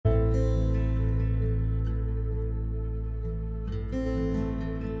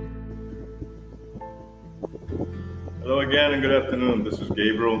Hello again and good afternoon. This is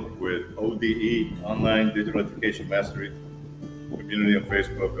Gabriel with ODE, Online Digital Education Mastery, community on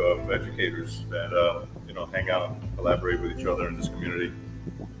Facebook of educators that hang out, collaborate with each other in this community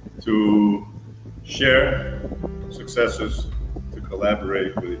to share successes, to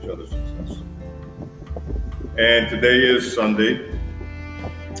collaborate with each other's success. And today is Sunday,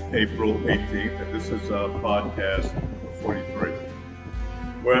 April 18th, and this is podcast 43,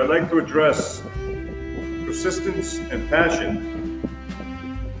 where I'd like to address persistence and passion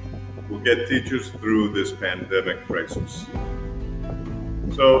will get teachers through this pandemic crisis.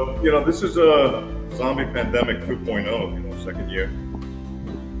 So, this is a zombie pandemic 2.0, second year.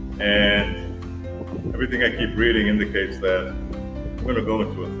 And everything I keep reading indicates that we're going to go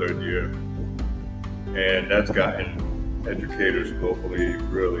into a third year. And that's gotten educators globally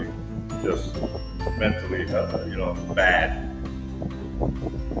really just mentally, bad.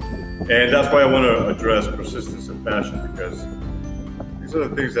 And that's why I want to address persistence and passion, because these are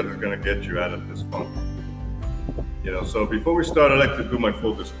the things that are going to get you out of this funk. So before we start, I'd like to do my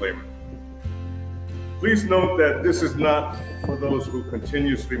full disclaimer. Please note that this is not for those who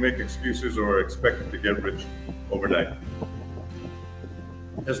continuously make excuses or are expected to get rich overnight.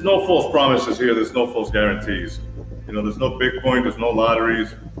 There's no false promises here. There's no false guarantees. There's no Bitcoin. There's no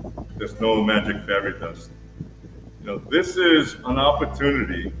lotteries. There's no magic fairy dust. This is an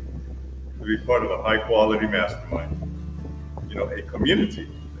opportunity to be part of a high-quality mastermind, a community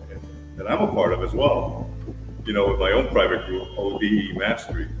that I'm a part of as well, with my own private group, ODE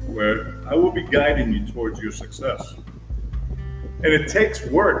Mastery, where I will be guiding you towards your success. And it takes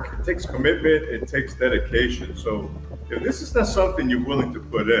work, it takes commitment, it takes dedication. So if this is not something you're willing to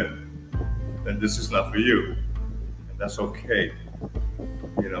put in, then this is not for you. And that's okay,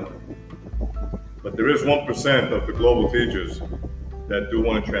 But there is 1% of the global teachers that do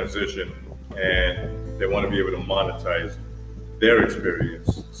want to transition, and they want to be able to monetize their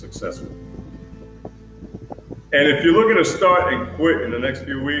experience successfully. And if you're looking to start and quit in the next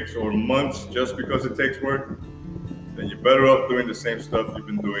few weeks or months just because it takes work, then you're better off doing the same stuff you've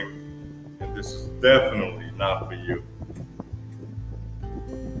been doing, and this is definitely not for you.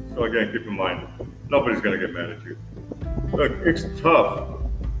 So again, keep in mind, nobody's going to get mad at you. Look, it's tough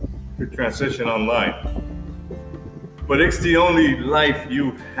to transition online, but it's the only life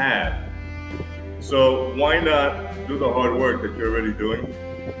you have. So why not do the hard work that you're already doing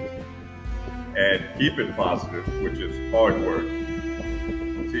and keep it positive, which is hard work,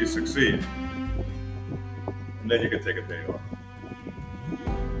 until you succeed. And then you can take a day off.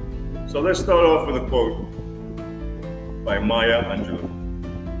 So let's start off with a quote by Maya Angelou.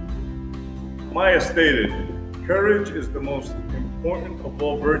 Maya stated, "Courage is the most important of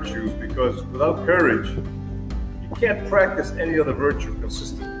all virtues, because without courage, you can't practice any other virtue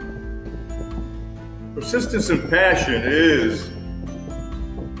consistently." Persistence and passion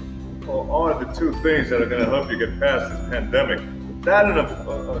are the two things that are going to help you get past this pandemic. That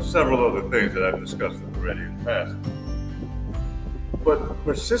and several other things that I've discussed already in the past. But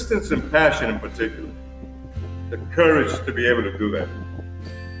persistence and passion in particular, the courage to be able to do that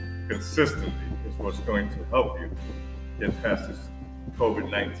consistently, is what's going to help you get past this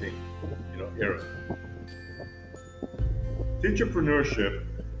COVID-19, era. Teacherpreneurship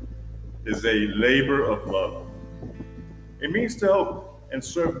is a labor of love. It means to help and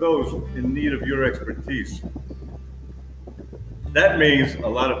serve those in need of your expertise. That means a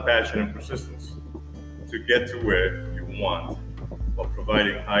lot of passion and persistence to get to where you want, while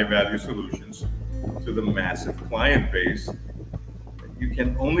providing high-value solutions to the massive client base that you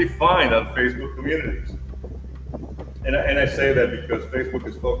can only find on Facebook communities. And I say that because Facebook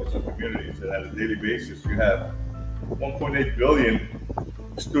is focused on communities, and on a daily basis you have 1.8 billion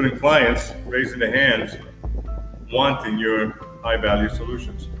student clients raising their hands wanting your high-value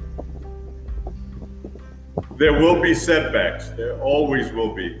solutions. There will be setbacks. There always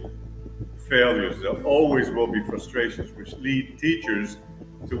will be failures. There always will be frustrations, which lead teachers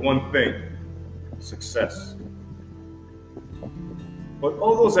to one thing: success. But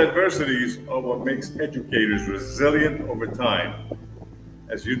all those adversities are what makes educators resilient over time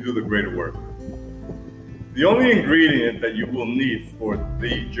as you do the greater work. The only ingredient that you will need for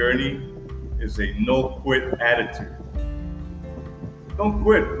the journey is a no-quit attitude. Don't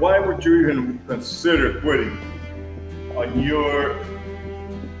quit. Why would you even consider quitting on your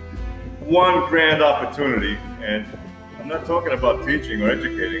one grand opportunity? And I'm not talking about teaching or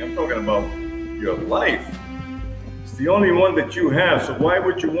educating. I'm talking about your life. It's the only one that you have. So why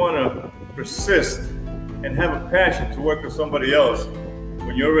would you want to persist and have a passion to work with somebody else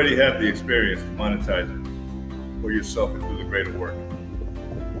when you already have the experience to monetize it for yourself and do the greater work?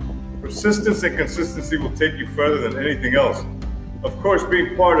 Persistence and consistency will take you further than anything else. Of course,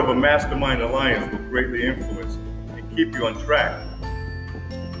 being part of a mastermind alliance will greatly influence and keep you on track.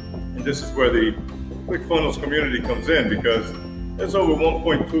 And this is where the ClickFunnels community comes in, because there's over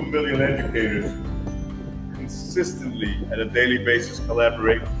 1.2 million educators consistently at a daily basis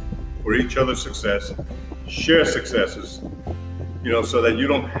collaborate for each other's success, share successes, so that you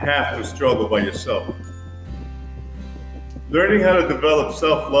don't have to struggle by yourself. Learning how to develop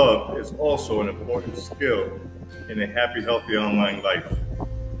self-love is also an important skill in a happy, healthy online life.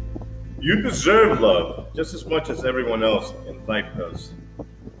 You deserve love just as much as everyone else in life does.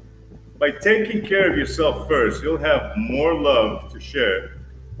 By taking care of yourself first, you'll have more love to share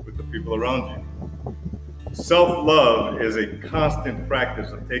with the people around you. Self-love is a constant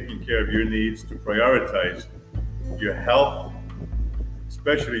practice of taking care of your needs to prioritize your health,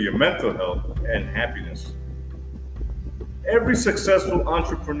 especially your mental health and happiness. Every successful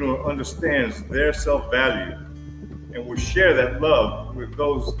entrepreneur understands their self-value and will share that love with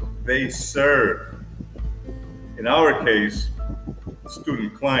those they serve. In our case,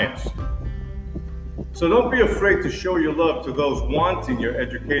 student clients. So don't be afraid to show your love to those wanting your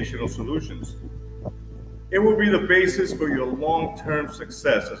educational solutions. It will be the basis for your long-term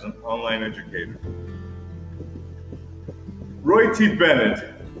success as an online educator. Roy T.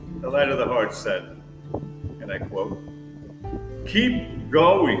 Bennett, the Light of the Heart, said, and I quote, "Keep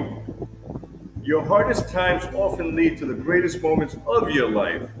going. Your hardest times often lead to the greatest moments of your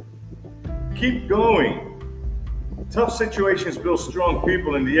life. Keep going. Tough situations build strong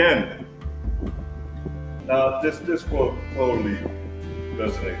people in the end." Now, this quote totally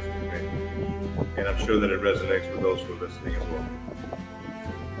resonates with me, and I'm sure that it resonates with those who are listening as well.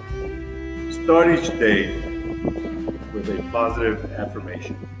 Start each day with a positive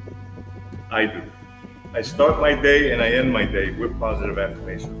affirmation. I do. I start my day and I end my day with positive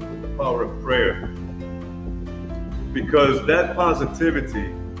affirmations, with the power of prayer. Because that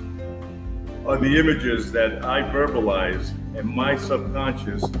positivity are the images that I verbalize, and my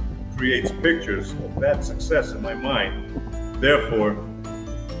subconscious creates pictures of that success in my mind, therefore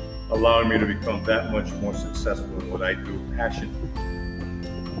allowing me to become that much more successful in what I do passionately.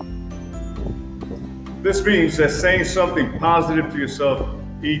 This means that saying something positive to yourself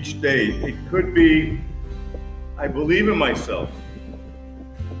each day. It could be, "I believe in myself,"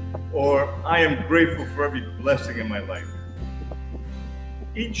 or "I am grateful for every blessing in my life."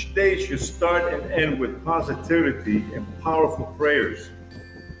 Each day should start and end with positivity and powerful prayers.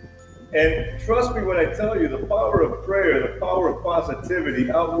 And trust me when I tell you, the power of prayer, the power of positivity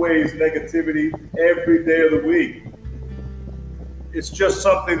outweighs negativity every day of the week. It's just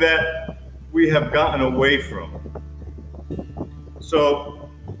something that we have gotten away from. So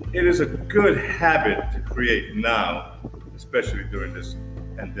it is a good habit to create now, especially during this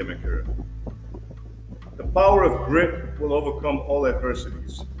pandemic era. The power of grit will overcome all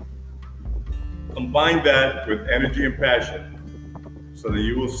adversities. Combine that with energy and passion so that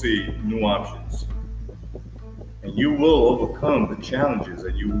you will see new options. And you will overcome the challenges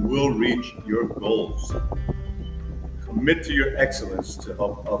and you will reach your goals. Commit to your excellence to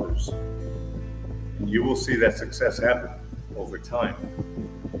help others. And you will see that success happen over time.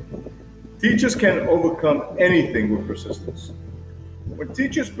 Teachers can overcome anything with persistence. When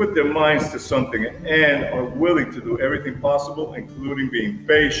teachers put their minds to something and are willing to do everything possible, including being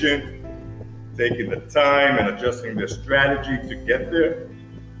patient, taking the time and adjusting their strategy to get there,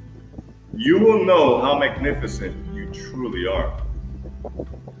 you will know how magnificent you truly are.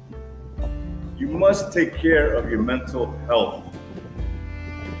 You must take care of your mental health.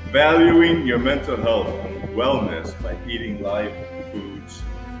 Valuing your mental health and wellness by eating live foods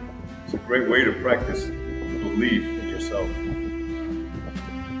is a great way to practice belief in yourself.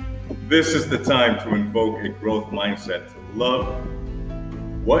 This is the time to invoke a growth mindset to love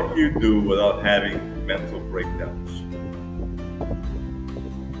what you do without having mental breakdowns.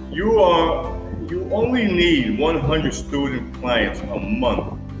 You only need 100 student clients a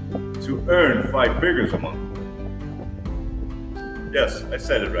month to earn 5 figures a month. Yes, I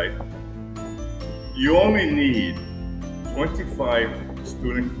said it right. You only need 25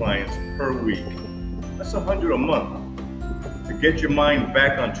 student clients per week. That's 100 a month to get your mind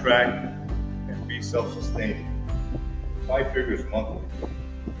back on track and be self-sustaining. 5 figures monthly.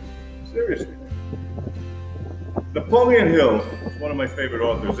 Seriously. Napoleon Hill is one of my favorite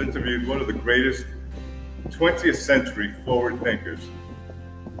authors, interviewed one of the greatest 20th century forward thinkers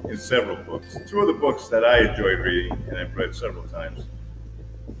in several books. 2 of the books that I enjoyed reading, and I've read several times,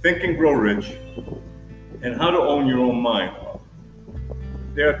 Think and Grow Rich and How to Own Your Own Mind.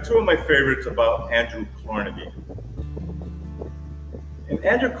 There are 2 of my favorites about Andrew Carnegie. In And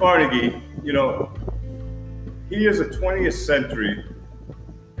Andrew Carnegie, he is a 20th century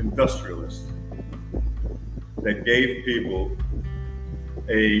industrialist that gave people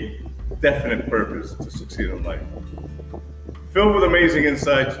a definite purpose to succeed in life. Filled with amazing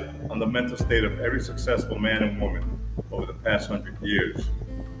insights on the mental state of every successful man and woman over the past 100 years,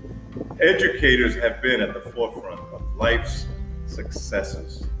 educators have been at the forefront of life's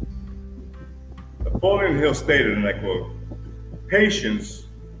successes. Napoleon Hill stated, and I quote, "Patience,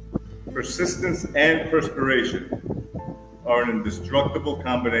 persistence, and perspiration are an indestructible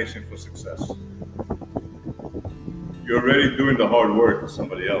combination for success." You're already doing the hard work for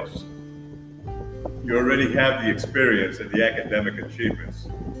somebody else. You already have the experience and the academic achievements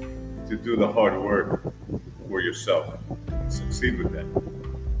to do the hard work for yourself and succeed with that.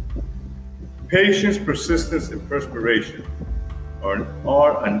 Patience, persistence, and perspiration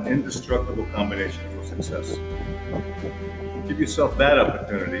are an indestructible combination for success. Give yourself that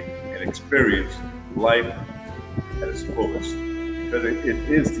opportunity and experience life at its fullest, because it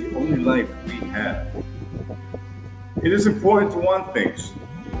is the only life we have. It is important to want things.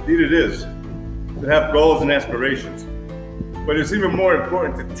 Indeed it is. To have goals and aspirations. But it's even more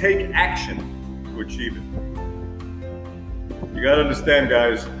important to take action to achieve it. You gotta understand,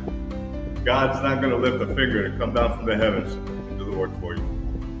 guys, God's not gonna lift a finger and come down from the heavens and do the work for you.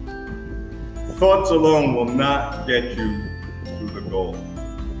 Thoughts alone will not get you to the goal.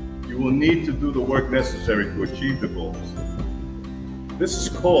 You will need to do the work necessary to achieve the goals. This is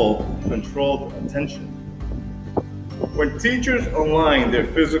called controlled attention. When teachers align their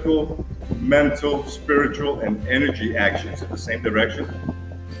physical, mental, spiritual, and energy actions in the same direction,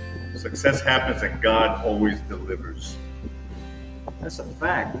 success happens and God always delivers. That's a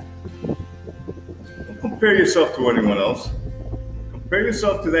fact. Don't compare yourself to anyone else. Compare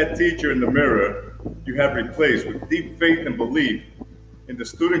yourself to that teacher in the mirror you have replaced with deep faith and belief in the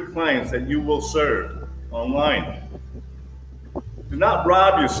student clients that you will serve online. Do not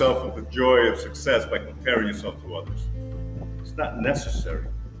rob yourself of the joy of success by comparing yourself to others. It's not necessary.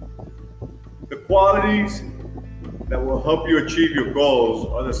 The qualities that will help you achieve your goals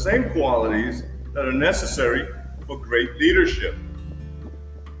are the same qualities that are necessary for great leadership.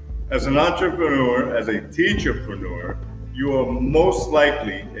 As an entrepreneur, as a teacherpreneur, you are most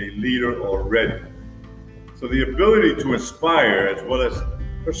likely a leader already. So the ability to inspire as well as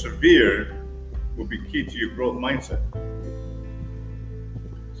persevere will be key to your growth mindset.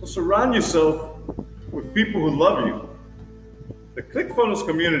 So surround yourself with people who love you. The ClickFunnels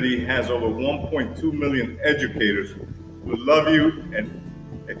community has over 1.2 million educators who love you and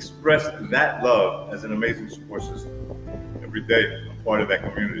express that love as an amazing support system. Every day, I'm part of that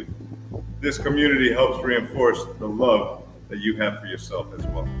community. This community helps reinforce the love that you have for yourself as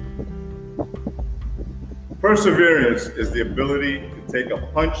well. Perseverance is the ability to take a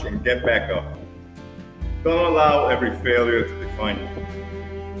punch and get back up. Don't allow every failure to define you.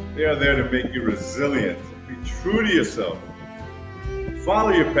 They are there to make you resilient. Be true to yourself.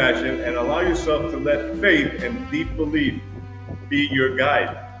 Follow your passion and allow yourself to let faith and deep belief be your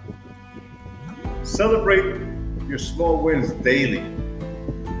guide. Celebrate your small wins daily.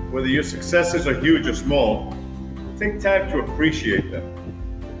 Whether your successes are huge or small, take time to appreciate them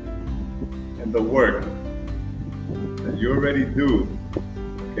and the work that you already do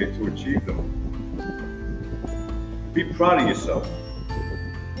to achieve them. Be proud of yourself.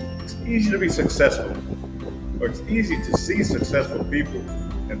 It's easy to be successful, or it's easy to see successful people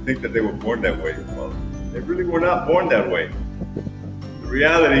and think that they were born that way. Well, they really were not born that way. The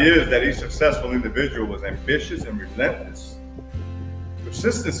reality is that each successful individual was ambitious and relentless.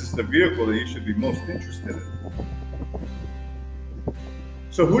 Persistence is the vehicle that you should be most interested in.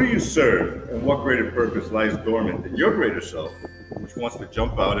 So who do you serve, and what greater purpose lies dormant in your greater self, which wants to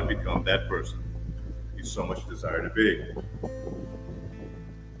jump out and become that person you so much desire to be?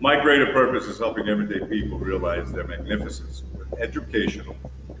 My greater purpose is helping everyday people realize their magnificence with educational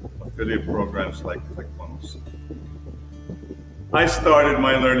affiliate programs like ClickFunnels. I started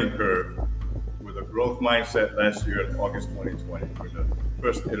my learning curve with a growth mindset last year in August 2020, during the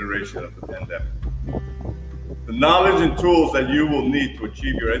first iteration of the pandemic. The knowledge and tools that you will need to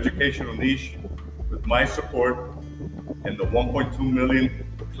achieve your educational niche with my support and the 1.2 million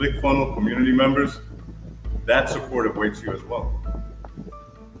ClickFunnels community members, that support awaits you as well.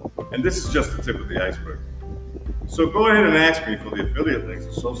 And this is just the tip of the iceberg. So go ahead and ask me for the affiliate links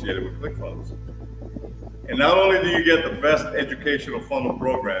associated with ClickFunnels. And not only do you get the best educational funnel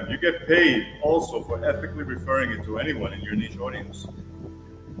program, you get paid also for ethically referring it to anyone in your niche audience.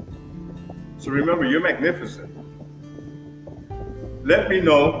 So remember, you're magnificent. Let me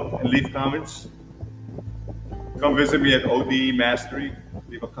know and leave comments. Come visit me at ODE Mastery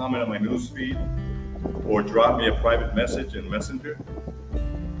leave a comment on my newsfeed, or drop me a private message in Messenger,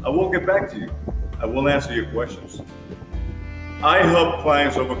 I will get back to you. I will answer your questions. I help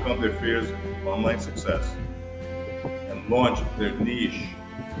clients overcome their fears of online success and launch their niche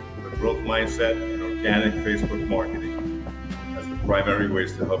with growth mindset and organic Facebook marketing as the primary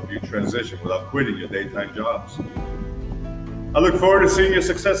ways to help you transition without quitting your daytime jobs. I look forward to seeing your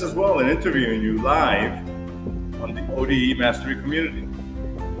success as well and interviewing you live on the ODE Mastery community.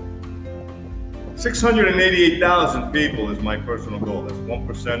 688,000 people is my personal goal. That's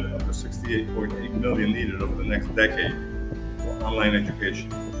 1% of the 68.8 million needed over the next decade for online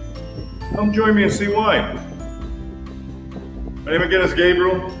education. Come join me and see why. My name again is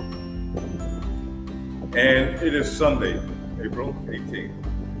Gabriel, and it is Sunday, April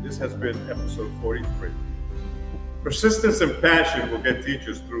 18th. This has been episode 43. Persistence and passion will get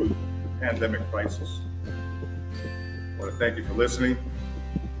teachers through the pandemic crisis. I want to thank you for listening.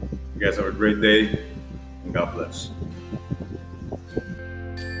 You guys have a great day, and God bless.